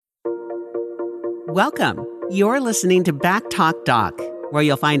Welcome. You're listening to Back Talk Doc, where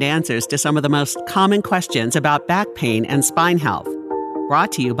you'll find answers to some of the most common questions about back pain and spine health.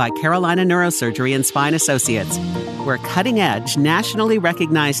 Brought to you by Carolina Neurosurgery and Spine Associates, where cutting-edge, nationally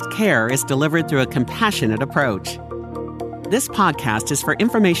recognized care is delivered through a compassionate approach. This podcast is for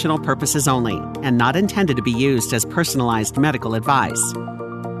informational purposes only and not intended to be used as personalized medical advice.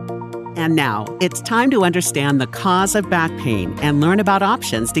 And now, it's time to understand the cause of back pain and learn about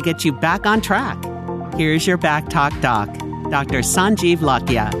options to get you back on track. Here's your Back Talk Doc, Dr. Sanjiv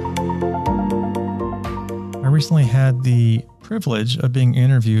Lakhia. I recently had the privilege of being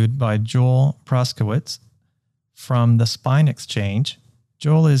interviewed by Joel Proskowitz from the SpineXchange.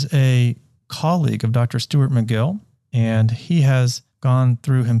 Joel is a colleague of Dr. Stuart McGill, and he has gone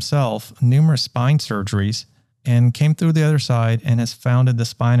through himself numerous spine surgeries and came through the other side and has founded the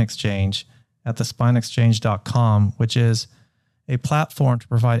SpineXchange at the SpineXchange.com, which is a platform to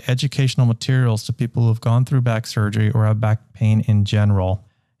provide educational materials to people who have gone through back surgery or have back pain in general.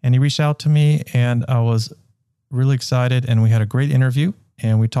 And he reached out to me, and I was really excited, and we had a great interview,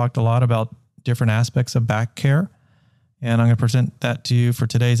 and we talked a lot about different aspects of back care. And I'm going to present that to you for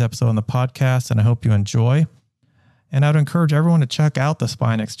today's episode on the podcast, and I hope you enjoy. And I would encourage everyone to check out the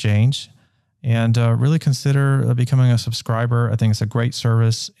SpineXchange and really consider becoming a subscriber. I think it's a great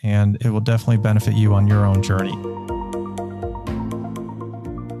service, and it will definitely benefit you on your own journey.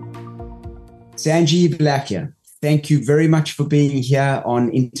 Sanjiv Lakhia, thank you very much for being here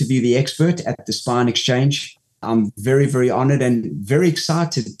on Interview the Expert at the SpineXchange. I'm very, very honored and very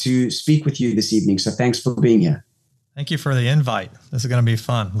excited to speak with you this evening. So thanks for being here. Thank you for the invite. This is going to be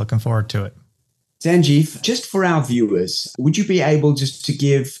fun. Looking forward to it. Sanjiv, just for our viewers, would you be able just to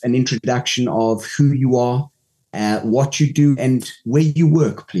give an introduction of who you are, what you do, and where you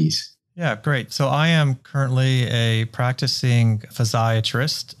work, please? Yeah, great. So I am currently a practicing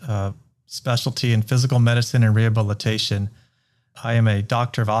physiatrist, specialty in physical medicine and rehabilitation. I am a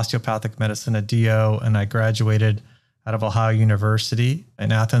doctor of osteopathic medicine, a DO, and I graduated out of Ohio University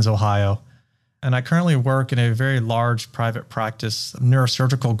in Athens, Ohio. And I currently work in a very large private practice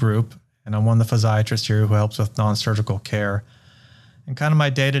neurosurgical group, and I'm one of the physiatrists here who helps with non-surgical care. And kind of my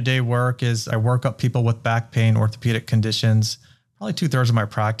day-to-day work is I work up people with back pain, orthopedic conditions. Probably 2/3 of my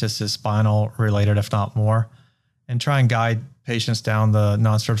practice is spinal related, if not more, and try and guide patients down the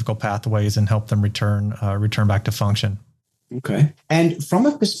non-surgical pathways and help them return back to function. Okay. And from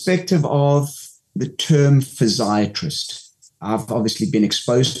a perspective of the term physiatrist, I've obviously been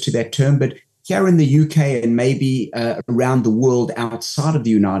exposed to that term, but here in the UK and maybe around the world outside of the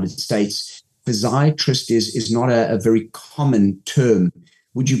United States, physiatrist is not a very common term.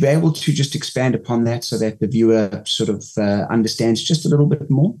 Would you be able to just expand upon that so that the viewer sort of understands just a little bit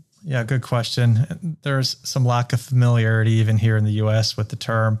more? Yeah, good question. There's some lack of familiarity even here in the US with the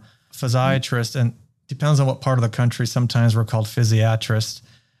term physiatrist, and depends on what part of the country. Sometimes we're called physiatrists.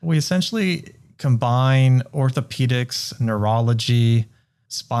 We essentially combine orthopedics, neurology,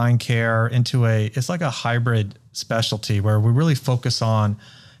 spine care into it's like a hybrid specialty where we really focus on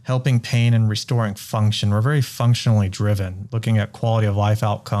helping pain and restoring function. We're very functionally driven, looking at quality of life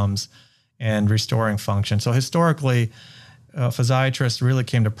outcomes and restoring function. So historically, physiatrists really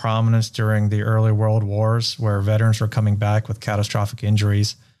came to prominence during the early world wars where veterans were coming back with catastrophic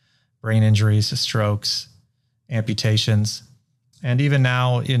injuries, brain injuries, strokes, amputations. And even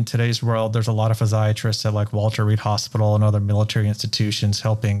now in today's world, there's a lot of physiatrists at like Walter Reed Hospital and other military institutions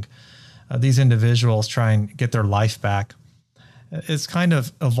helping these individuals try and get their life back. It's kind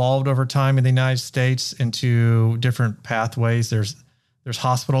of evolved over time in the United States into different pathways. There's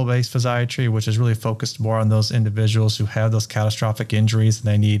hospital-based physiatry, which is really focused more on those individuals who have those catastrophic injuries and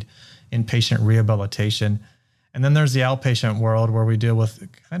they need inpatient rehabilitation. And then there's the outpatient world where we deal with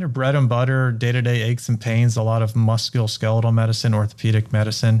kind of bread and butter, day-to-day aches and pains, a lot of musculoskeletal medicine, orthopedic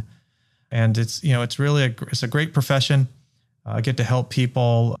medicine. And it's really a great profession. I get to help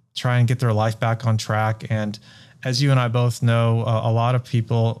people try and get their life back on track. And as you and I both know, a lot of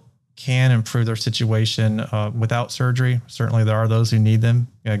people can improve their situation without surgery. Certainly there are those who need them,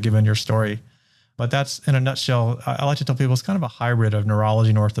 given your story. But that's, in a nutshell, I like to tell people it's kind of a hybrid of neurology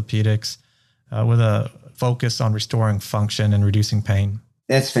and orthopedics with a focus on restoring function and reducing pain.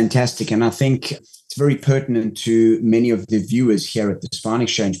 That's fantastic. And I think it's very pertinent to many of the viewers here at the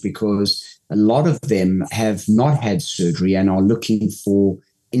SpineXchange because a lot of them have not had surgery and are looking for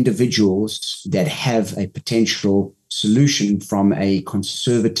individuals that have a potential solution from a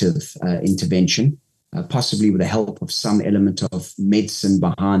conservative intervention, possibly with the help of some element of medicine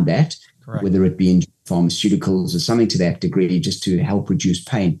behind that, Correct. Whether it be in pharmaceuticals or something to that degree, just to help reduce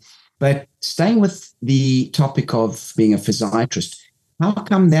pain. But staying with the topic of being a physiatrist, How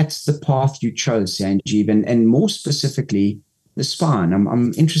come that's the path you chose, Sanjiv, and more specifically, the spine?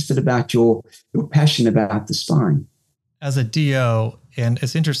 I'm interested about your passion about the spine. As a DO, and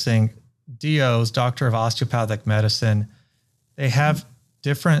it's interesting, DOs, Doctor of Osteopathic Medicine, they have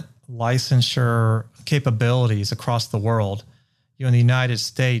different licensure capabilities across the world. In the United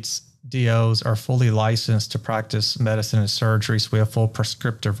States, DOs are fully licensed to practice medicine and surgery, so we have full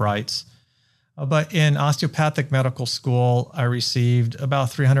prescriptive rights. But in osteopathic medical school, I received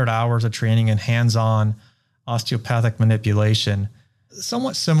about 300 hours of training in hands-on osteopathic manipulation,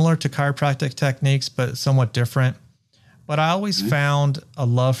 somewhat similar to chiropractic techniques, but somewhat different. But I always found a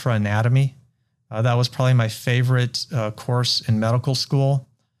love for anatomy. That was probably my favorite course in medical school.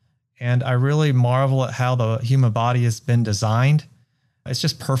 And I really marvel at how the human body has been designed. It's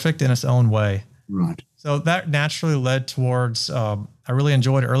just perfect in its own way. Right. So that naturally led towards, I really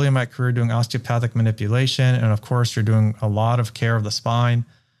enjoyed early in my career doing osteopathic manipulation. And of course, you're doing a lot of care of the spine.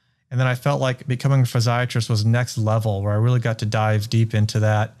 And then I felt like becoming a physiatrist was next level, where I really got to dive deep into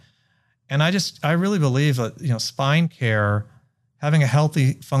that. And I really believe that, spine care, having a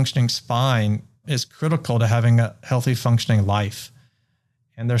healthy functioning spine is critical to having a healthy functioning life.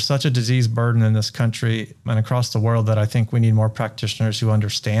 And there's such a disease burden in this country and across the world that I think we need more practitioners who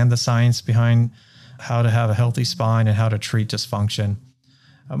understand the science behind how to have a healthy spine and how to treat dysfunction.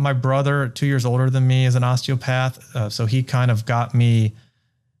 My brother, 2 years older than me, is an osteopath. So he kind of got me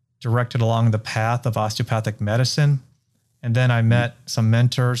directed along the path of osteopathic medicine. And then I met some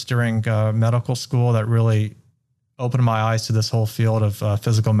mentors during medical school that really opened my eyes to this whole field of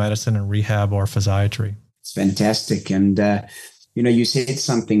physical medicine and rehab or physiatry. It's fantastic. And, you said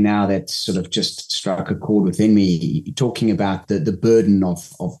something now that sort of just struck a chord within me. You're talking about the burden of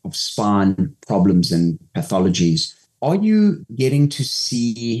spine problems and pathologies. Are you getting to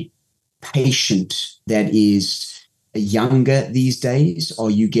see patient that is younger these days? Are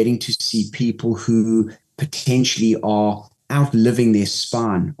you getting to see people who potentially are outliving their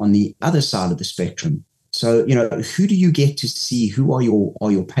spine on the other side of the spectrum? So, who do you get to see? Who are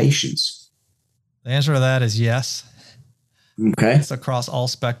your patients? The answer to that is yes. Okay. It's across all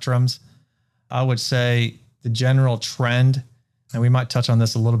spectrums. I would say the general trend, and we might touch on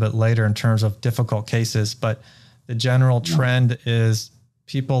this a little bit later in terms of difficult cases, but the general trend is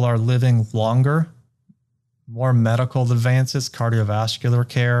people are living longer, more medical advances, cardiovascular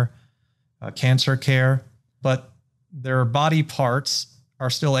care, cancer care, but their body parts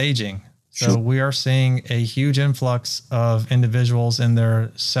are still aging. So we are seeing a huge influx of individuals in their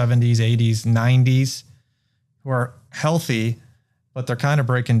 70s, 80s, 90s who are healthy, but they're kind of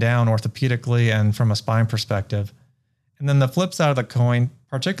breaking down orthopedically and from a spine perspective. And then the flip side of the coin,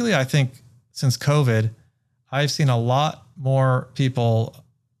 particularly I think since COVID, I've seen a lot more people,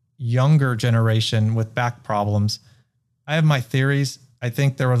 younger generation, with back problems. I have my theories. I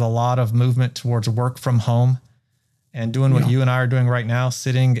think there was a lot of movement towards work from home and doing what you and I are doing right now,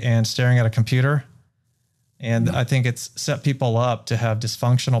 sitting and staring at a computer. And I think it's set people up to have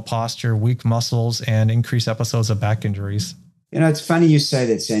dysfunctional posture, weak muscles, and increased episodes of back injuries. It's funny you say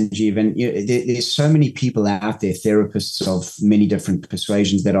that, Sanjiv. And there's so many people out there, therapists of many different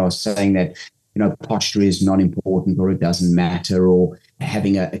persuasions, that are saying that, posture is not important, or it doesn't matter, or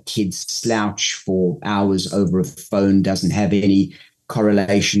having a kid slouch for hours over a phone doesn't have any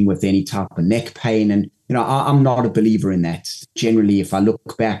correlation with any type of neck pain. And, I'm not a believer in that. Generally, if I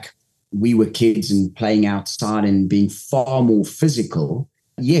look back, we were kids and playing outside and being far more physical.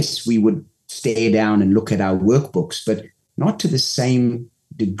 Yes, we would stare down and look at our workbooks, but not to the same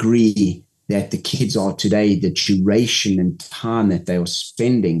degree that the kids are today. The duration and time that they are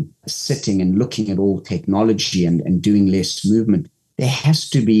spending sitting and looking at all technology and doing less movement, there has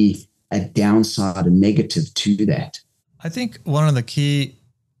to be a downside, a negative to that. I think one of the key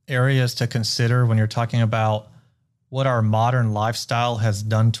areas to consider when you're talking about what our modern lifestyle has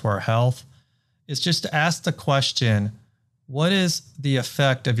done to our health is just to ask the question, what is the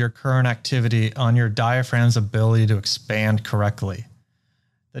effect of your current activity on your diaphragm's ability to expand correctly?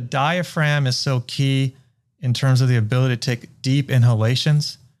 The diaphragm is so key in terms of the ability to take deep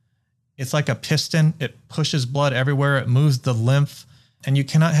inhalations. It's like a piston. It pushes blood everywhere. It moves the lymph, and you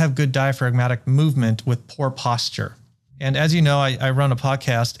cannot have good diaphragmatic movement with poor posture. And as you know, I run a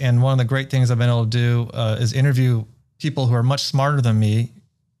podcast, and one of the great things I've been able to do is interview people who are much smarter than me.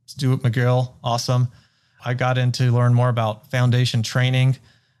 Stuart McGill, awesome. I got into learn more about foundation training.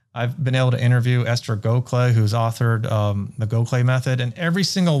 I've been able to interview Esther Gokhale, who's authored the Gokhale method. And every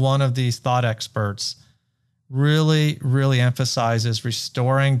single one of these thought experts really, really emphasizes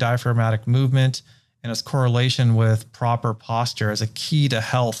restoring diaphragmatic movement and its correlation with proper posture as a key to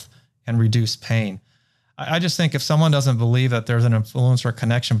health and reduced pain. I just think if someone doesn't believe that there's an influence or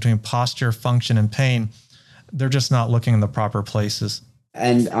connection between posture, function, and pain, they're just not looking in the proper places.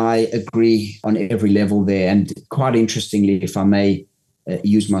 And I agree on every level there. And quite interestingly, if I may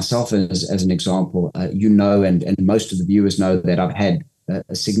use myself as an example, and most of the viewers know that I've had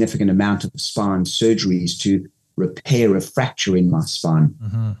a significant amount of spine surgeries to repair a fracture in my spine.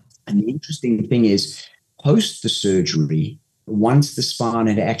 Mm-hmm. And the interesting thing is, post the surgery, once the spine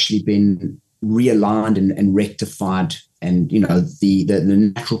had actually been realigned and rectified, and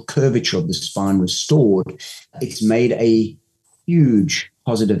the natural curvature of the spine restored, it's made a huge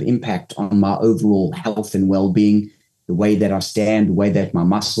positive impact on my overall health and well-being, the way that I stand, the way that my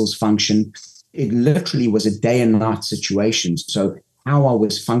muscles function. It literally was a day and night situation. So how I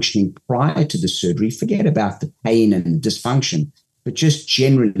was functioning prior to the surgery, forget about the pain and dysfunction, but just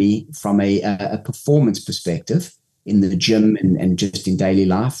generally from a performance perspective in the gym and just in daily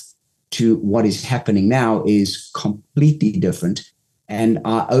life, to what is happening now is completely different. And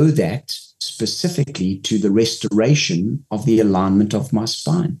I owe that specifically to the restoration of the alignment of my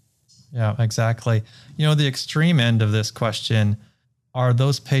spine. Yeah, exactly. The extreme end of this question are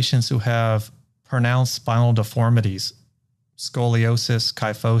those patients who have pronounced spinal deformities, scoliosis,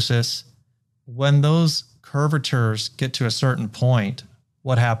 kyphosis. When those curvatures get to a certain point,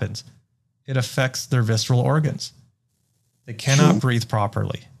 what happens? It affects their visceral organs. They cannot breathe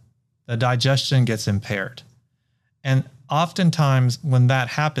properly. The digestion gets impaired. And oftentimes when that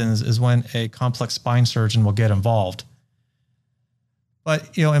happens is when a complex spine surgeon will get involved.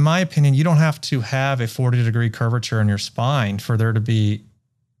 But, in my opinion, you don't have to have a 40-degree curvature in your spine for there to be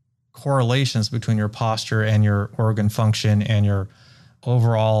correlations between your posture and your organ function and your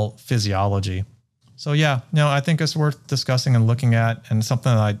overall physiology. So, I think it's worth discussing and looking at, and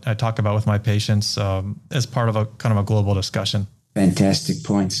something that I talk about with my patients as part of a kind of a global discussion. Fantastic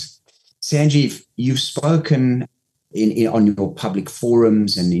points. Sanjiv, you've spoken on your public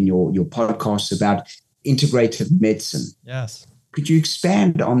forums and in your podcasts about integrative medicine. Yes. Could you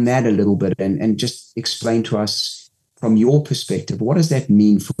expand on that a little bit and just explain to us from your perspective, what does that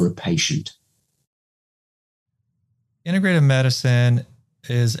mean for a patient? Integrative medicine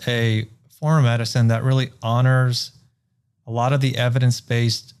is a form of medicine that really honors a lot of the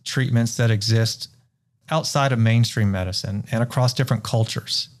evidence-based treatments that exist outside of mainstream medicine and across different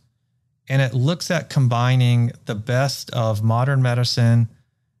cultures. And it looks at combining the best of modern medicine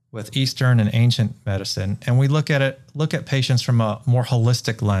with Eastern and ancient medicine. And we look at patients from a more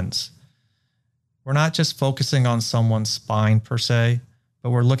holistic lens. We're not just focusing on someone's spine per se, but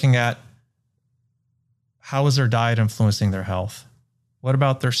we're looking at how is their diet influencing their health? What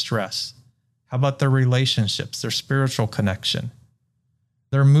about their stress? How about their relationships, their spiritual connection,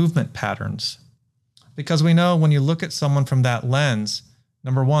 their movement patterns? Because we know when you look at someone from that lens,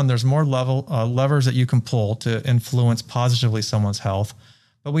 number one, there's more levers that you can pull to influence positively someone's health.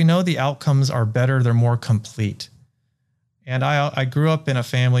 But we know the outcomes are better. They're more complete. And I grew up in a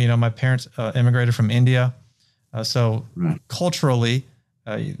family, my parents immigrated from India. So culturally,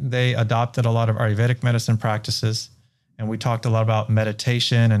 they adopted a lot of Ayurvedic medicine practices. And we talked a lot about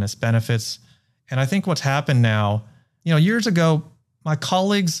meditation and its benefits. And I think what's happened now, years ago, my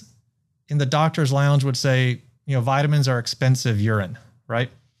colleagues in the doctor's lounge would say, vitamins are expensive urine, right?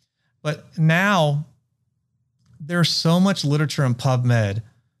 But now there's so much literature in PubMed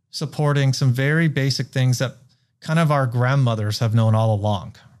supporting some very basic things that kind of our grandmothers have known all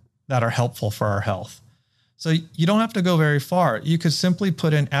along that are helpful for our health. So you don't have to go very far. You could simply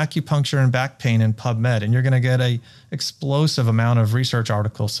put in acupuncture and back pain in PubMed, and you're going to get an explosive amount of research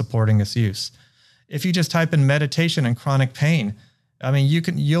articles supporting its use. If you just type in meditation and chronic pain,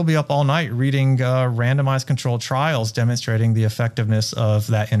 you'll be up all night reading randomized controlled trials demonstrating the effectiveness of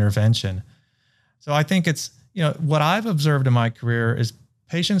that intervention. So I think it's, what I've observed in my career is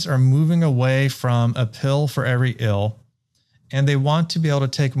patients are moving away from a pill for every ill, and they want to be able to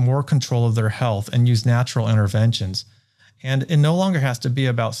take more control of their health and use natural interventions. And it no longer has to be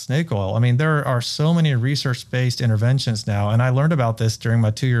about snake oil. There are so many research-based interventions now, and I learned about this during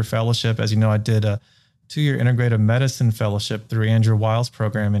my 2-year fellowship. As you know, I did a 2-year integrative medicine fellowship through Andrew Weil's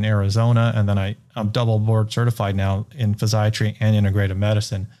program in Arizona, and then I'm double board certified now in physiatry and integrative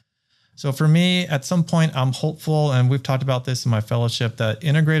medicine. So for me, at some point, I'm hopeful, and we've talked about this in my fellowship, that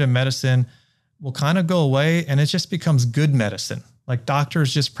integrative medicine will kind of go away and it just becomes good medicine. Like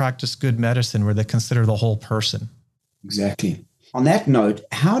doctors just practice good medicine where they consider the whole person. Exactly. On that note,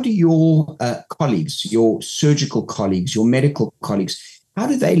 how do your colleagues, your surgical colleagues, your medical colleagues, how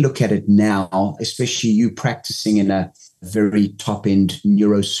do they look at it now, especially you practicing in a very top-end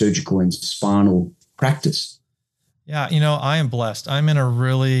neurosurgical and spinal practice? Yeah, I am blessed. I'm in a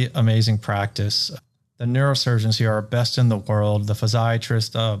really amazing practice The neurosurgeons here are best in the world. The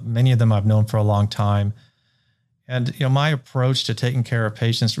physiatrists, many of them I've known for a long time. And my approach to taking care of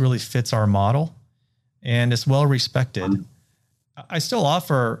patients really fits our model, and it's well respected. I still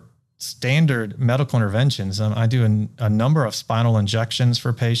offer standard medical interventions. I do a number of spinal injections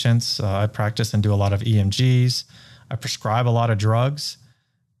for patients. I practice and do a lot of EMGs. I prescribe a lot of drugs,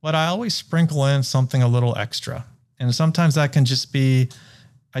 but I always sprinkle in something a little extra. And sometimes that can just be,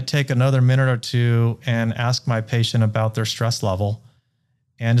 I take another minute or two and ask my patient about their stress level.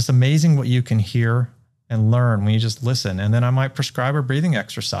 And it's amazing what you can hear and learn when you just listen. And then I might prescribe a breathing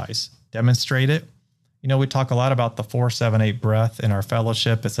exercise, demonstrate it. We talk a lot about the 4-7-8 breath in our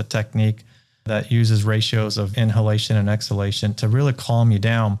fellowship. It's a technique that uses ratios of inhalation and exhalation to really calm you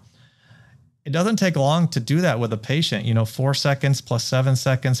down. It doesn't take long to do that with a patient. 4 seconds plus 7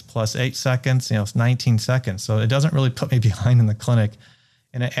 seconds plus 8 seconds, it's 19 seconds. So it doesn't really put me behind in the clinic.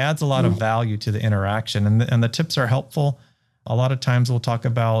 And it adds a lot of value to the interaction. And the tips are helpful. A lot of times we'll talk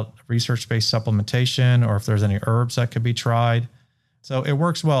about research-based supplementation, or if there's any herbs that could be tried. So it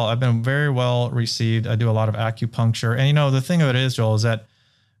works well. I've been very well received. I do a lot of acupuncture. And the thing of it is, Joel, is that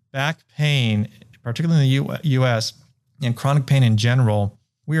back pain, particularly in the US, and chronic pain in general,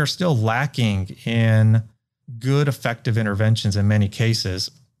 we are still lacking in good, effective interventions in many cases,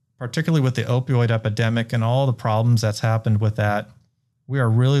 particularly with the opioid epidemic and all the problems that's happened with that. We are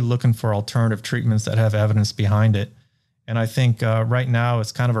really looking for alternative treatments that have evidence behind it. And I think right now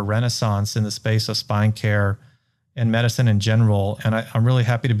it's kind of a renaissance in the space of spine care and medicine in general. And I'm really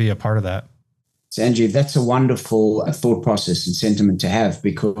happy to be a part of that. Sanjiv, that's a wonderful thought process and sentiment to have,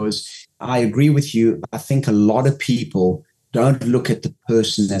 because I agree with you. I think a lot of people don't look at the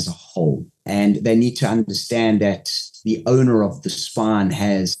person as a whole, and they need to understand that the owner of the spine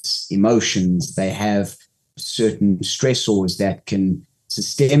has emotions. They have certain stressors that can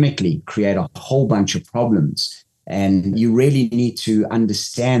systemically create a whole bunch of problems. And you really need to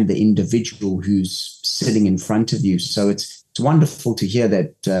understand the individual who's sitting in front of you. So it's wonderful to hear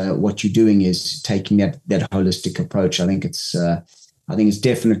that what you're doing is taking that holistic approach. I think it's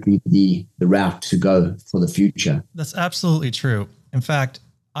definitely the route to go for the future. That's absolutely true. In fact,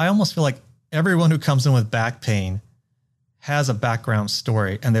 I almost feel like everyone who comes in with back pain has a background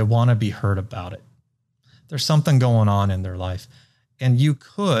story and they want to be heard about it. There's something going on in their life. And you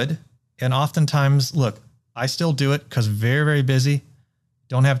could, and oftentimes, look, I still do it because very, very busy.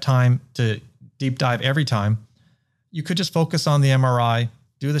 Don't have time to deep dive every time. You could just focus on the MRI,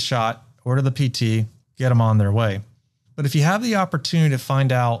 do the shot, order the PT, get them on their way. But if you have the opportunity to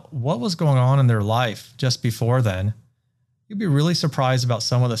find out what was going on in their life just before then, you'd be really surprised about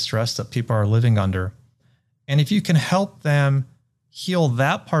some of the stress that people are living under. And if you can help them heal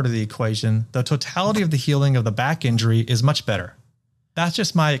that part of the equation, the totality of the healing of the back injury is much better. That's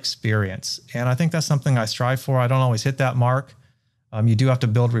just my experience. And I think that's something I strive for. I don't always hit that mark. You do have to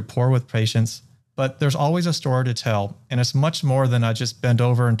build rapport with patients, but there's always a story to tell. And it's much more than I just bent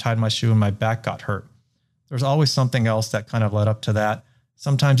over and tied my shoe and my back got hurt. There's always something else that kind of led up to that.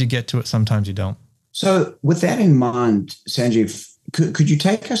 Sometimes you get to it, sometimes you don't. So with that in mind, Sanjiv, could you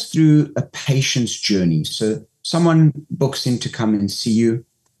take us through a patient's journey? So someone books in to come and see you.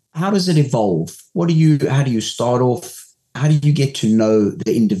 How does it evolve? How do you start off? How do you get to know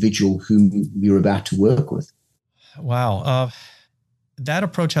the individual whom you're about to work with? Wow. That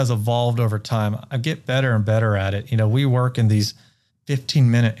approach has evolved over time. I get better and better at it. We work in these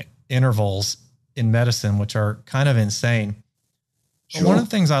 15-minute intervals in medicine, which are kind of insane. Sure. But one of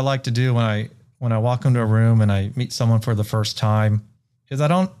the things I like to do when I walk into a room and I meet someone for the first time is I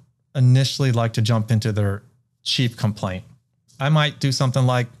don't initially like to jump into their chief complaint. I might do something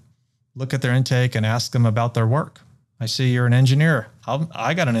like look at their intake and ask them about their work. I see you're an engineer.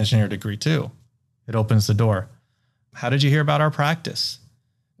 I got an engineer degree too. It opens the door. How did you hear about our practice?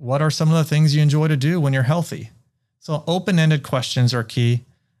 What are some of the things you enjoy to do when you're healthy? So open-ended questions are key.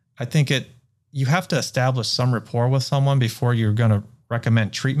 I think you have to establish some rapport with someone before you're going to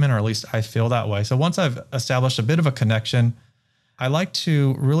recommend treatment, or at least I feel that way. So once I've established a bit of a connection, I like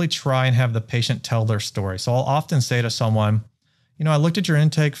to really try and have the patient tell their story. So I'll often say to someone, I looked at your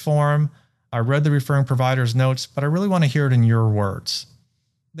intake form. I read the referring provider's notes, but I really want to hear it in your words.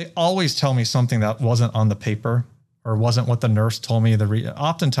 They always tell me something that wasn't on the paper or wasn't what the nurse told me.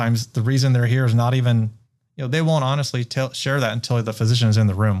 Oftentimes, the reason they're here is not even, they won't honestly share that until the physician is in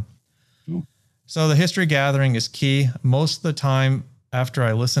the room. Mm. So the history gathering is key. Most of the time, after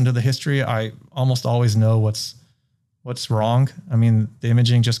I listen to the history, I almost always know what's wrong. I mean, the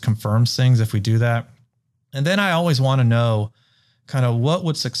imaging just confirms things if we do that. And then I always want to know kind of what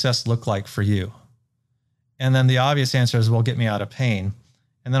would success look like for you? And then the obvious answer is, well, get me out of pain.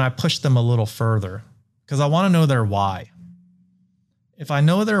 And then I push them a little further. because I want to know their why. If I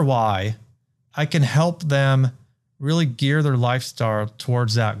know their why, I can help them really gear their lifestyle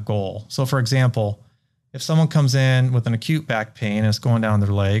towards that goal. So for example, if someone comes in with an acute back pain and it's going down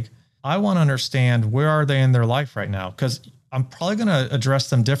their leg, I want to understand where are they in their life right now? Because I'm probably going to address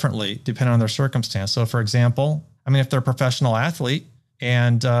them differently depending on their circumstance. So for example, if they're a professional athlete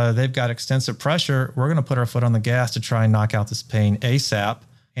and they've got extensive pressure, we're going to put our foot on the gas to try and knock out this pain ASAP.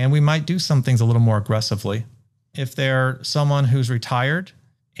 And we might do some things a little more aggressively. If they're someone who's retired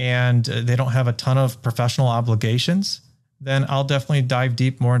and they don't have a ton of professional obligations, then I'll definitely dive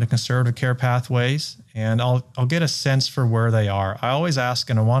deep more into conservative care pathways, and I'll get a sense for where they are. I always ask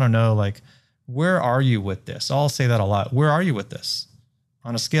and I want to know, like, where are you with this? I'll say that a lot. Where are you with this?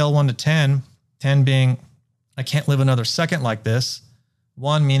 On a scale of 1 to 10, 10 being, I can't live another second like this.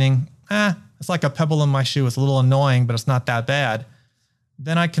 1 meaning, it's like a pebble in my shoe. It's a little annoying, but it's not that bad.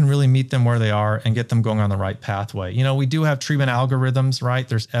 Then I can really meet them where they are and get them going on the right pathway. We do have treatment algorithms, right?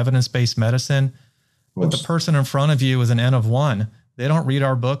 There's evidence-based medicine, but the person in front of you is an N of 1. They don't read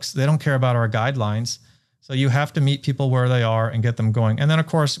our books. They don't care about our guidelines. So you have to meet people where they are and get them going. And then of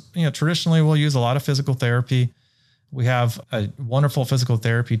course, traditionally we'll use a lot of physical therapy. We have a wonderful physical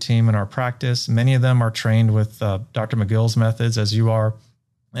therapy team in our practice. Many of them are trained with Dr. McGill's methods, as you are,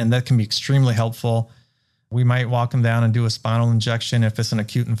 and that can be extremely helpful. We might walk them down and do a spinal injection if it's an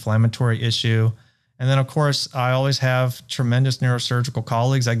acute inflammatory issue. And then, of course, I always have tremendous neurosurgical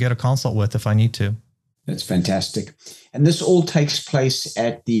colleagues I get a consult with if I need to. That's fantastic. And this all takes place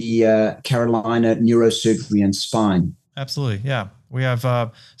at the Carolina Neurosurgery and Spine. Absolutely, yeah. We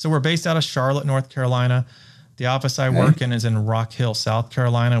have, so we're based out of Charlotte, North Carolina. The office I work in is in Rock Hill, South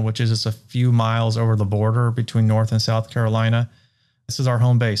Carolina, which is just a few miles over the border between North and South Carolina. This is our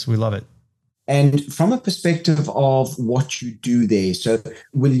home base. We love it. And from a perspective of what you do there, so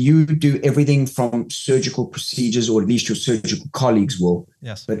will you do everything from surgical procedures, or at least your surgical colleagues will?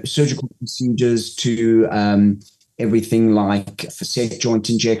 Yes. But surgical procedures to everything like facet joint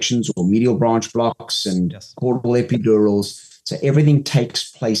injections or medial branch blocks and portable epidurals. So everything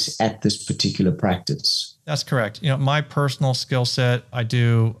takes place at this particular practice. That's correct. My personal skill set, I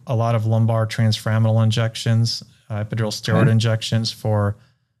do a lot of lumbar transforaminal injections, epidural steroid injections for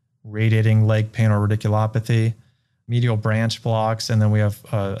radiating leg pain or radiculopathy, medial branch blocks, and then we have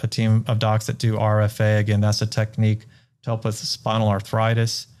a team of docs that do RFA. Again, that's a technique to help with spinal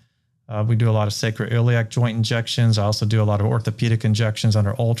arthritis. We do a lot of sacroiliac joint injections. I also do a lot of orthopedic injections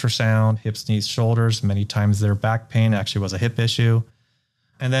under ultrasound, hips, knees, shoulders. Many times their back pain actually was a hip issue.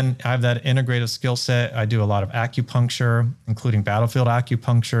 And then I have that integrative skill set. I do a lot of acupuncture, including battlefield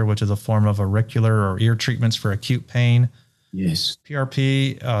acupuncture, which is a form of auricular or ear treatments for acute pain. Yes.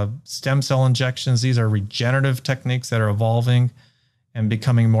 PRP, stem cell injections. These are regenerative techniques that are evolving and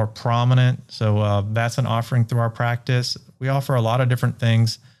becoming more prominent. So that's an offering through our practice. We offer a lot of different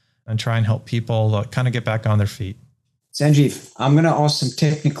things and try and help people kind of get back on their feet. Sanjiv, I'm going to ask some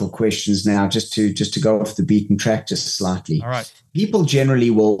technical questions now, just to go off the beaten track just slightly. All right. People generally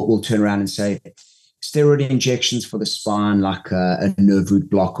will turn around and say steroid injections for the spine, like a nerve root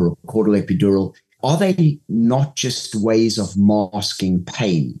block or a caudal epidural, are they not just ways of masking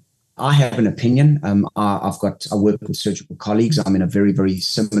pain? I have an opinion. I work with surgical colleagues. I'm in a very, very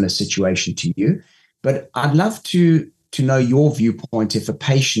similar situation to you, but I'd love to know your viewpoint if a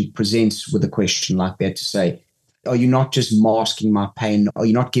patient presents with a question like that, to say, are you not just masking my pain? Are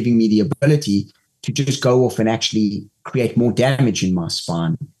you not giving me the ability to just go off and actually create more damage in my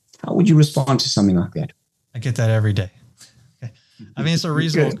spine? How would you respond to something like that? I get that every day. Okay.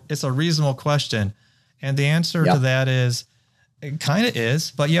 It's a reasonable question. And the answer to that is, it kind of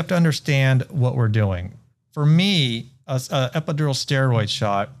is, but you have to understand what we're doing. For me, a epidural steroid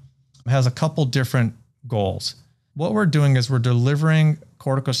shot has a couple different goals. What we're doing is we're delivering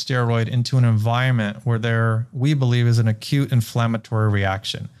corticosteroid into an environment where we believe is an acute inflammatory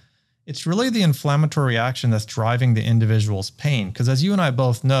reaction. It's really the inflammatory reaction that's driving the individual's pain. Because as you and I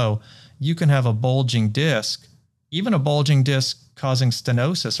both know, you can have a bulging disc, even a bulging disc causing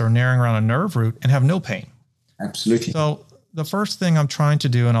stenosis or narrowing around a nerve root, and have no pain. Absolutely. So the first thing I'm trying to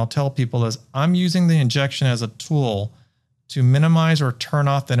do, and I'll tell people, is I'm using the injection as a tool to minimize or turn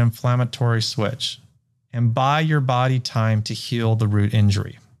off that inflammatory switch and buy your body time to heal the root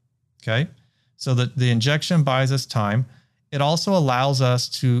injury. Okay. So that the injection buys us time. It also allows us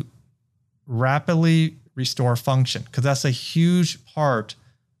to rapidly restore function, because that's a huge part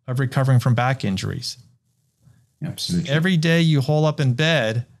of recovering from back injuries. Absolutely. Every day you hole up in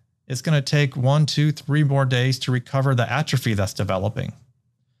bed, it's going to take 1, 2, 3 more days to recover the atrophy that's developing.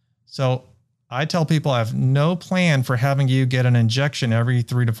 So I tell people I have no plan for having you get an injection every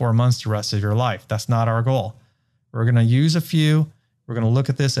 3 to 4 months the rest of your life. That's not our goal. We're going to use a few. We're going to look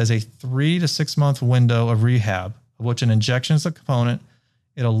at this as a 3 to 6 month window of rehab, of which an injection is a component.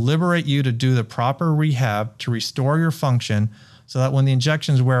 It'll liberate you to do the proper rehab to restore your function so that when the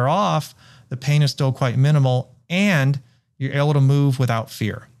injections wear off, the pain is still quite minimal and you're able to move without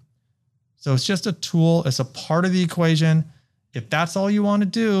fear. So it's just a tool. It's a part of the equation. If that's all you want to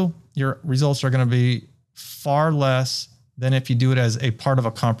do, your results are going to be far less than if you do it as a part of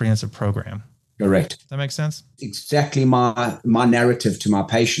a comprehensive program. Correct. Does that make sense? Exactly my narrative to my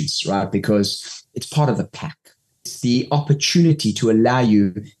patients, right? Because it's part of the pack. It's the opportunity to allow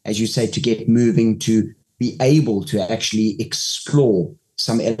you, as you say, to get moving, to be able to actually explore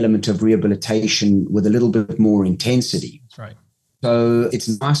some element of rehabilitation with a little bit more intensity. That's right. So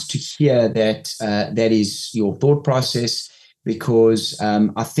it's nice to hear that that is your thought process, because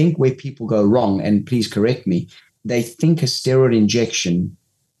I think where people go wrong, and please correct me, they think a steroid injection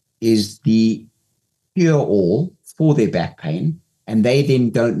is the cure-all for their back pain, and they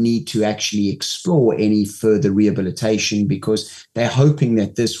then don't need to actually explore any further rehabilitation because they're hoping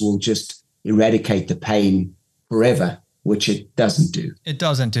that this will just eradicate the pain forever, which it doesn't do. It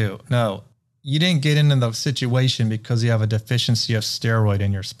doesn't do. No. You didn't get into the situation because you have a deficiency of steroid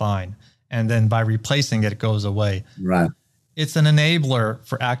in your spine, and then by replacing it, it goes away. Right. It's an enabler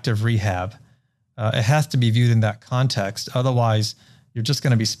for active rehab. It has to be viewed in that context. Otherwise, you're just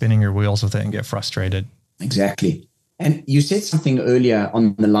going to be spinning your wheels with it and get frustrated. Exactly. And you said something earlier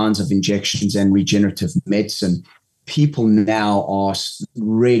on the lines of injections and regenerative medicine. People now are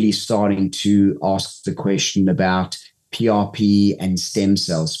really starting to ask the question about PRP and stem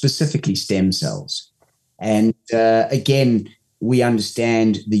cells, specifically stem cells. And again, we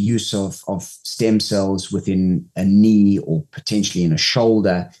understand the use of stem cells within a knee or potentially in a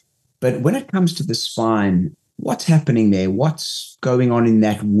shoulder. But when it comes to the spine, what's happening there? What's going on in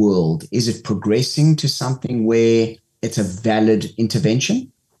that world? Is it progressing to something where it's a valid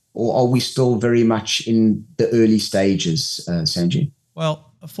intervention? Or are we still very much in the early stages, Sanjiv?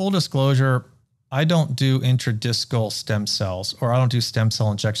 Well, full disclosure, I don't do intradiscal stem cells, or I don't do stem cell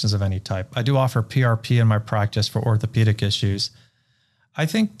injections of any type. I do offer PRP in my practice for orthopedic issues. I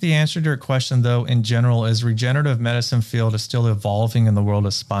think the answer to your question, though, in general, is regenerative medicine field is still evolving in the world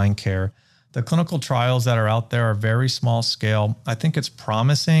of spine care. The clinical trials that are out there are very small scale. I think it's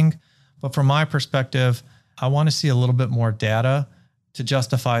promising, but from my perspective, I want to see a little bit more data to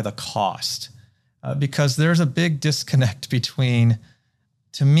justify the cost, because there's a big disconnect between,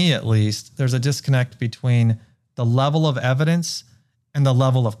 to me at least, there's a disconnect between the level of evidence and the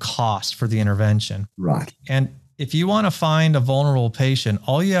level of cost for the intervention. Right. And if you want to find a vulnerable patient,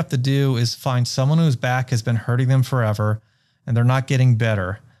 all you have to do is find someone whose back has been hurting them forever and they're not getting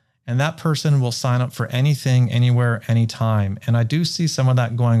better. And that person will sign up for anything, anywhere, anytime. And I do see some of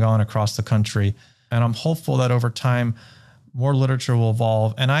that going on across the country. And I'm hopeful that over time, more literature will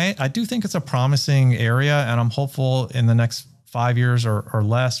evolve. And I do think it's a promising area. And I'm hopeful in the next 5 years or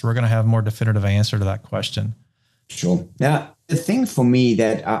less, we're going to have more definitive answer to that question. Sure. Now, the thing for me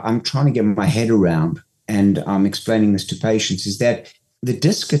that I'm trying to get my head around, and I'm explaining this to patients, is that the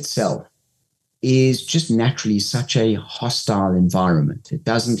disc itself is just naturally such a hostile environment. It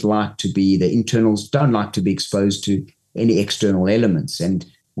doesn't like to be, the internals don't like to be exposed to any external elements. And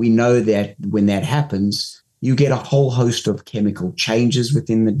we know that when that happens, you get a whole host of chemical changes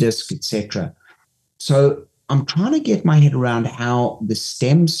within the disc, etc. So I'm trying to get my head around how the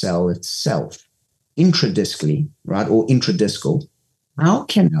stem cell itself, intradiscally, right, or intradiscal, how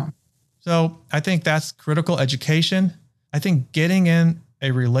can... So I think that's critical education. I think getting in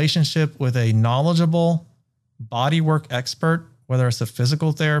a relationship with a knowledgeable bodywork expert, whether it's a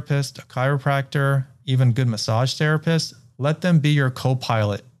physical therapist, a chiropractor, even good massage therapist, let them be your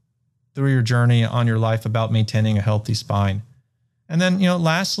co-pilot through your journey on your life about maintaining a healthy spine. And then,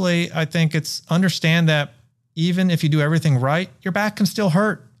 lastly, I think it's understand that even if you do everything right, your back can still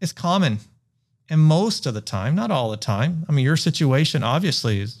hurt. It's common. And most of the time, not all the time. I mean, your situation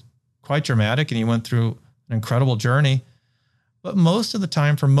obviously is quite dramatic and you went through an incredible journey, but most of the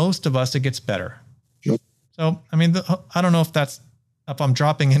time for most of us, it gets better. Sure. So, I mean, I don't know if I'm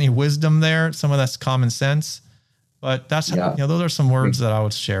dropping any wisdom there. Some of that's common sense, but that's, those are some words that I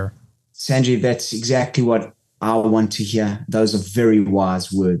would share. Sanjiv, that's exactly what I want to hear. Those are very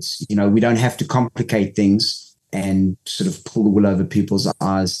wise words. We don't have to complicate things and sort of pull the wool over people's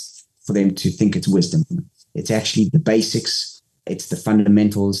eyes for them to think it's wisdom. It's actually the basics. It's the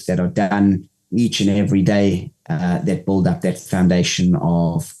fundamentals that are done each and every day that build up that foundation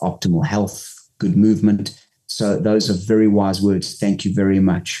of optimal health, good movement. So those are very wise words. Thank you very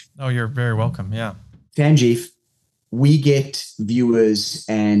much. Oh, you're very welcome. Yeah. Sanjiv, we get viewers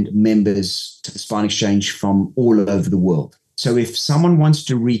and members to the SpineXchange from all over the world. So if someone wants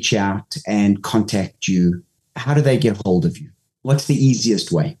to reach out and contact you, how do they get hold of you? What's the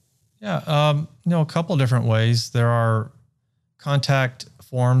easiest way? Yeah, a couple different ways. There are contact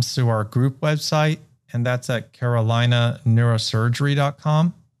forms through our group website, and that's at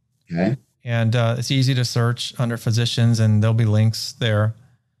carolinaneurosurgery.com. Okay. And it's easy to search under physicians, and there'll be links there.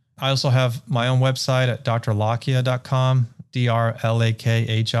 I also have my own website at drlakhia.com,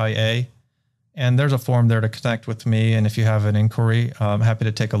 DRLAKHIA. And there's a form there to connect with me. And if you have an inquiry, I'm happy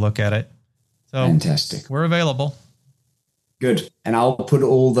to take a look at it. So fantastic. We're available. Good. And I'll put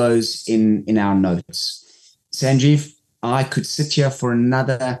all those in our notes. Sanjiv, I could sit here for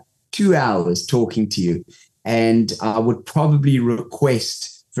another 2 hours talking to you. And I would probably request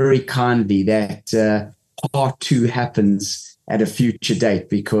very kindly that part 2 happens at a future date,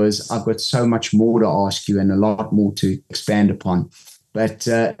 because I've got so much more to ask you and a lot more to expand upon. But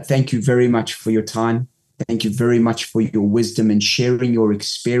thank you very much for your time. Thank you very much for your wisdom and sharing your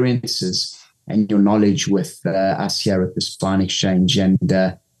experiences and your knowledge with us here at the SpineXchange.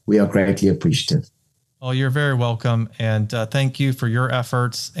 And we are greatly appreciative. Oh, you're very welcome. And thank you for your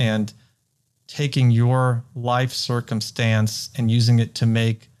efforts and taking your life circumstance and using it to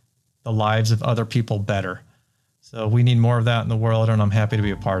make the lives of other people better. So we need more of that in the world, and I'm happy to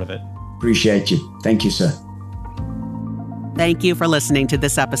be a part of it. Appreciate you. Thank you, sir. Thank you for listening to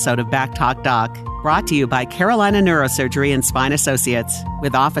this episode of Back Talk Doc, brought to you by Carolina Neurosurgery and Spine Associates,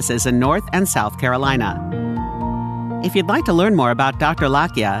 with offices in North and South Carolina. If you'd like to learn more about Dr.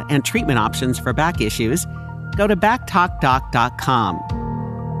 Lakhia and treatment options for back issues, go to backtalkdoc.com.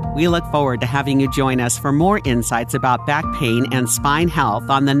 We look forward to having you join us for more insights about back pain and spine health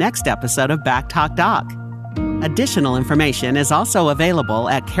on the next episode of Back Talk Doc. Additional information is also available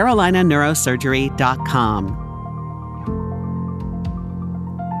at carolinaneurosurgery.com.